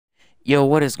Yo,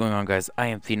 what is going on, guys? I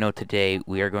am Feeno. Today,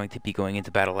 we are going to be going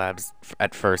into battle labs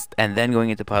at first, and then going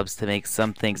into pubs to make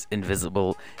some things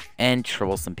invisible and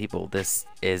troublesome people. This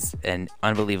is an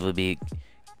unbelievably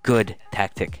good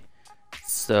tactic.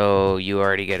 So, you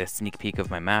already get a sneak peek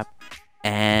of my map,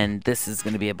 and this is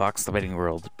going to be a box fighting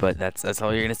world, but that's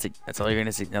all you're going to see. That's all you're going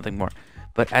to see, nothing more.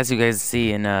 But as you guys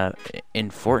see in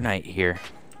Fortnite here,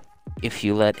 if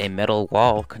you let a metal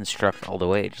wall construct all the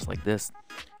way, just like this.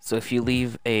 So if you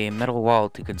leave a metal wall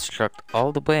to construct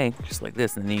all the way, just like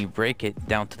this, and then you break it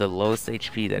down to the lowest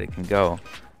HP that it can go,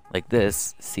 like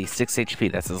this, see, 6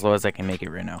 HP, that's as low as I can make it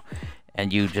right now.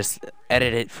 And you just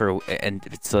edit it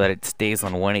so that it stays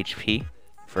on 1 HP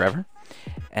forever.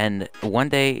 And one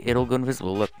day, it'll go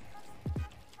invisible, look.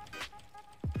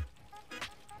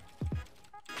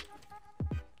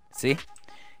 See?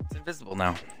 It's invisible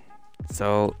now.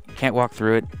 So, you can't walk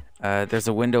through it. There's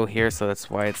a window here, so that's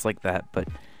why it's like that, but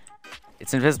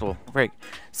it's invisible. Right.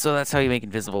 So that's how you make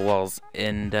invisible walls.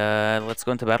 And let's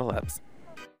go into battle labs.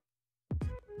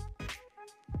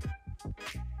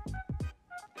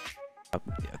 Up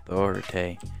the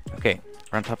authority. Okay,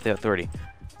 we're on top of the authority.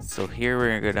 So here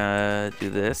we're gonna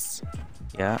do this.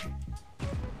 Yeah.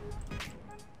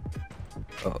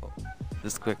 Oh,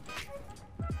 this quick.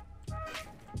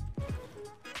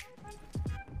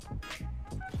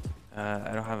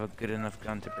 I don't have a good enough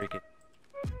gun to break it.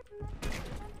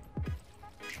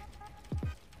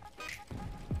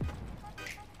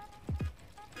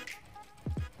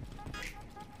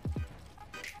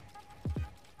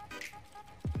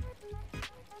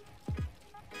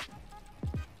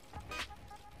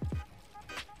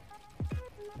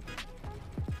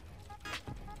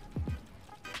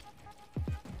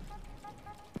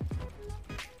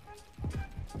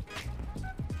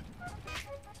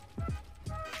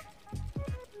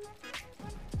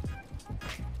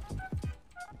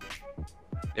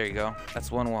 There you go.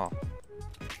 That's one wall.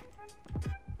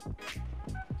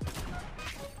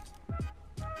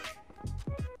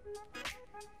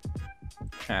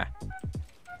 Ah.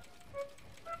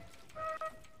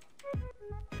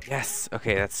 Yes.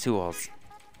 Okay, that's 2 walls.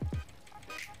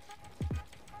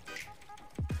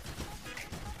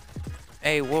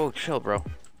 Hey, whoa, chill, bro.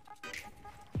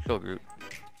 Chill, Groot.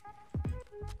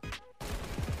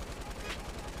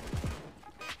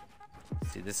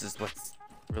 See, this is what's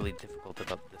really difficult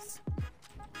about this.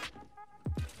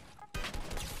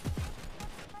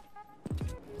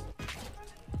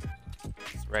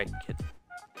 That's right, kid.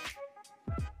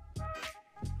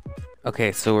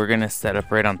 Okay, so we're gonna set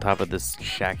up right on top of this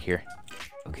shack here.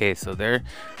 Okay, so they're...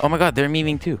 Oh my god, they're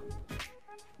memeing too.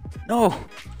 No!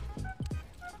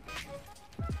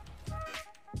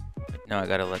 No, I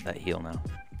gotta let that heal now.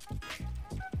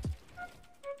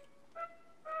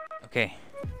 Okay,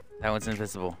 that one's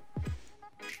invisible.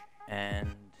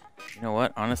 And you know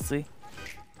what? Honestly,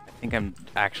 I think I'm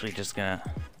actually just gonna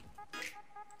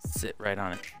sit right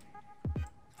on it.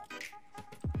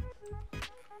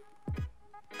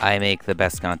 I make the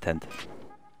best content.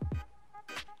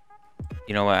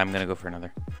 You know what? I'm gonna go for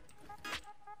another.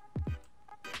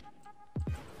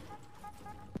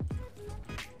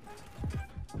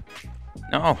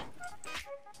 No!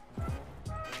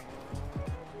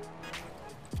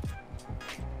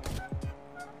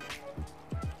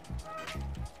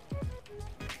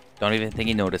 Don't even think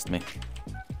he noticed me.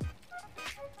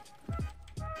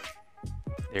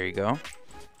 There you go.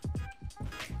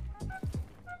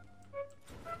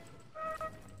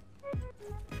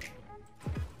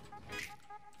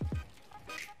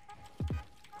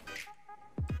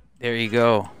 There you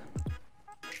go.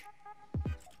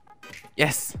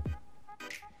 Yes!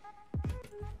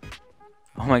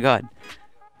 Oh my god.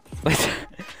 What's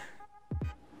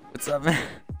up, man?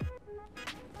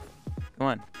 Come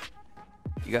on.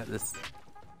 You got this.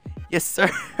 Yes, sir.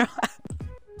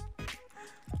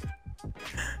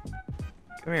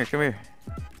 Come here, come here.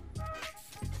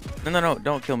 No,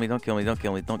 don't kill me, don't kill me, don't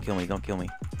kill me, don't kill me, don't kill me.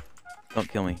 Don't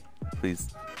kill me, please.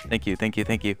 Thank you, thank you,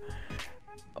 thank you.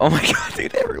 Oh my god,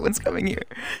 dude, everyone's coming here.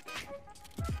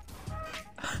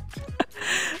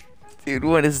 Dude,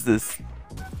 what is this?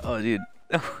 Oh, dude.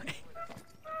 No way.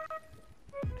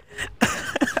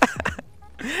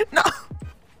 No!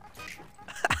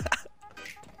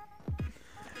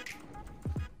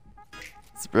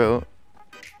 Bro,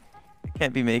 I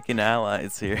can't be making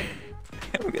allies here.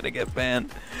 I'm gonna get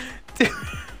banned. Dude.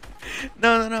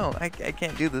 No. I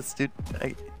can't do this, dude.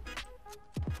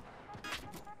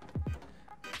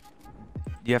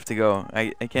 You have to go.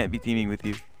 I can't be teaming with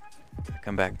you.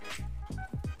 Come back.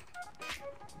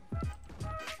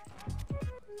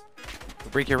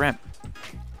 Break your ramp.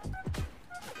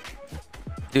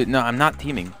 Dude, no, I'm not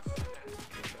teaming.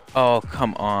 Oh,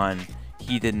 come on.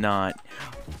 He did not.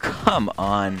 Come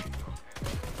on.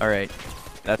 Alright.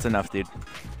 That's enough, dude.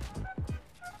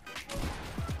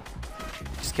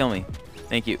 Just kill me.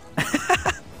 Thank you.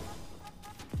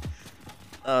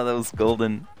 Oh, that was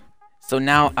golden. So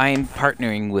now I'm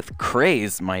partnering with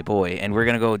CraZe, my boy, and we're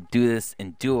gonna go do this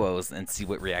in duos and see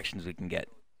what reactions we can get.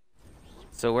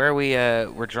 So where are we?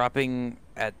 We're dropping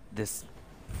at this.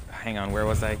 Hang on, where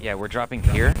was I? Yeah, we're dropping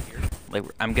here. Like,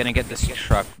 I'm gonna get this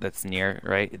truck that's near,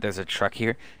 right? There's a truck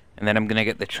here, and then I'm gonna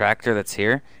get the tractor that's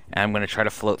here, and I'm gonna try to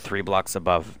float 3 blocks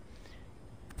above.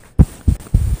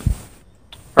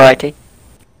 Righty.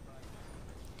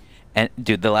 And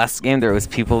dude, the last game there was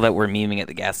people that were memeing at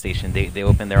the gas station. They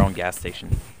opened their own gas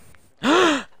station.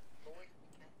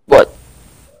 What?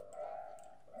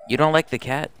 You don't like the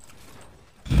cat?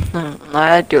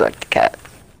 I do like the cat.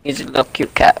 He's a little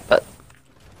cute cat, but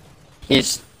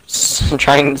he's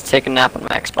trying to take a nap on my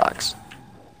Xbox.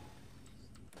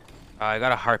 I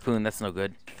got a harpoon. That's no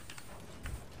good.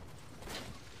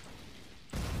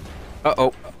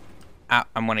 Uh-oh. Ah,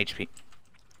 I'm 1 HP.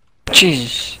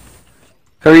 Jeez.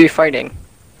 Who are you fighting?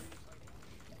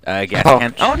 Gas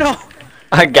can. Oh no!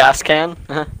 A gas can?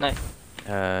 Nice.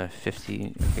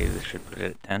 50. Okay, this should put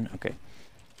it at 10. Okay.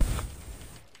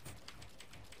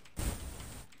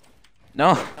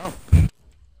 No!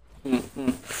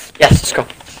 Yes, let's go. I'm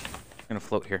gonna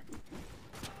float here.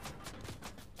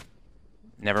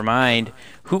 Never mind.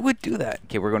 Who would do that?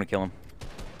 Okay, we're gonna kill him.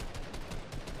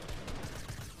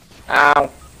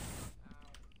 Ow.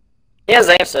 He has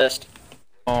aim assist.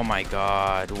 Oh my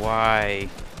god, why?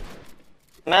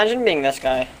 Imagine being this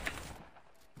guy.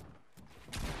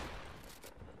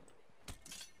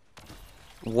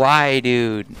 Why,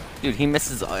 dude? Dude, he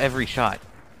misses every shot.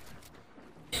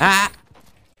 Ah!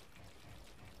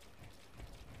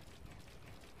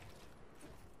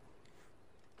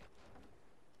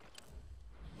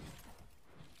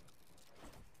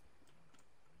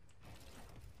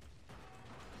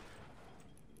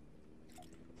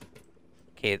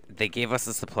 Okay, they gave us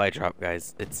a supply drop,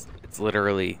 guys. It's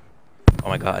literally. Oh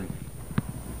my god.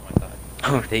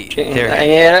 Oh my god. Yeah,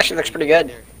 it actually looks pretty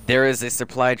good. There is a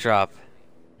supply drop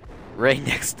right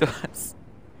next to us.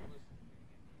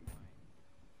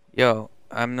 Yo,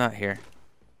 I'm not here.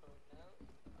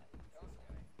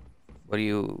 What do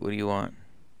you want?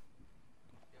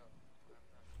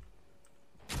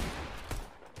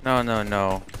 No, no,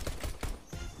 no.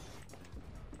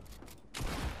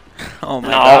 Oh my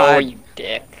god. No, you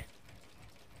dick.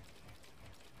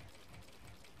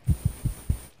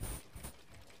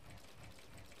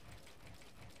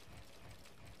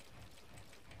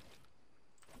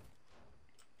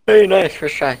 Very nice,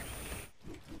 first try.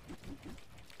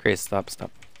 Chris, stop.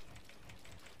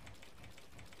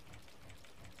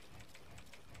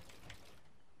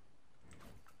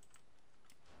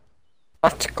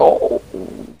 Let's go.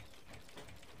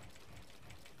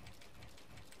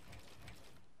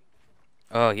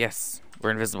 Oh, yes.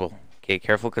 We're invisible. Okay,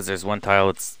 careful, because there's one tile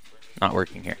that's not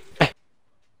working here. You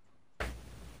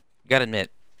gotta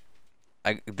admit,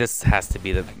 this has to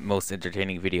be the most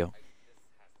entertaining video.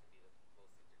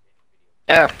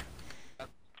 Yeah.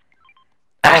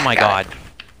 Oh my god.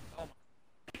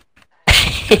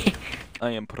 I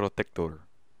am protector.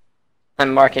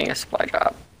 I'm marking a supply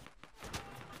drop.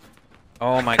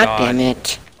 Oh my God god. damn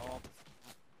it.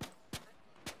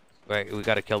 Wait, we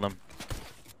gotta kill them.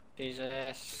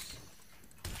 Jesus.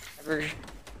 Never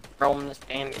roam this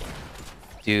damn game.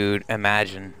 Dude,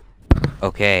 imagine.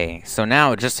 Okay, so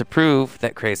now, just to prove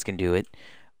that CraZe can do it,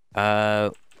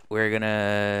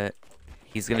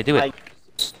 he's gonna do it.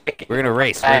 We're gonna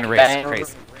race.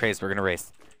 CraZe, we're gonna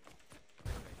race.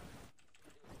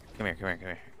 Come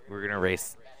here. We're gonna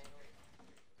race.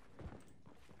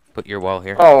 Put your wall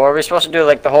here. Oh, are we supposed to do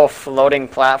like the whole floating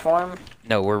platform?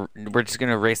 No, we're just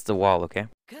gonna race the wall, okay?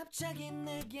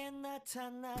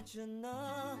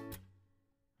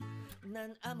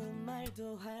 난 아무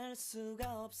말도 할 수가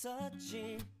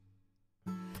없었지.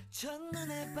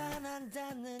 첫눈에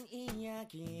반한다는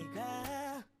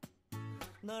이야기가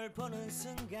널 보는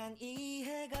순간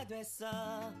이해가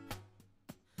됐어.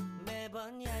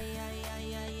 매번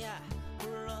야야야야야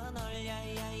불러 널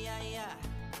야야야야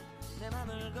내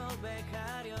맘을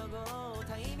고백하려고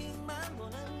타이밍만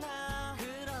보는 나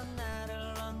그런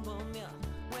나를 넌 보며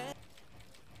왜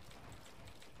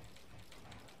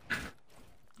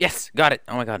Yes, got it.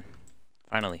 Oh my god.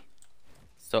 Finally.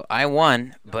 So I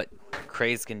won, but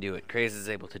CraZe can do it. CraZe is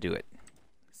able to do it.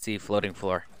 See, floating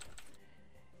floor.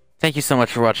 Thank you so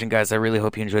much for watching, guys. I really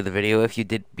hope you enjoyed the video. If you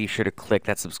did, be sure to click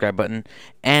that subscribe button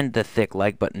and the thick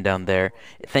like button down there.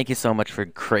 Thank you so much for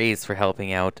CraZe for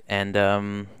helping out.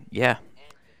 And, yeah.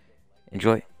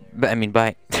 Enjoy. I mean,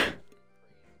 bye.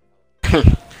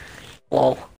 Lol.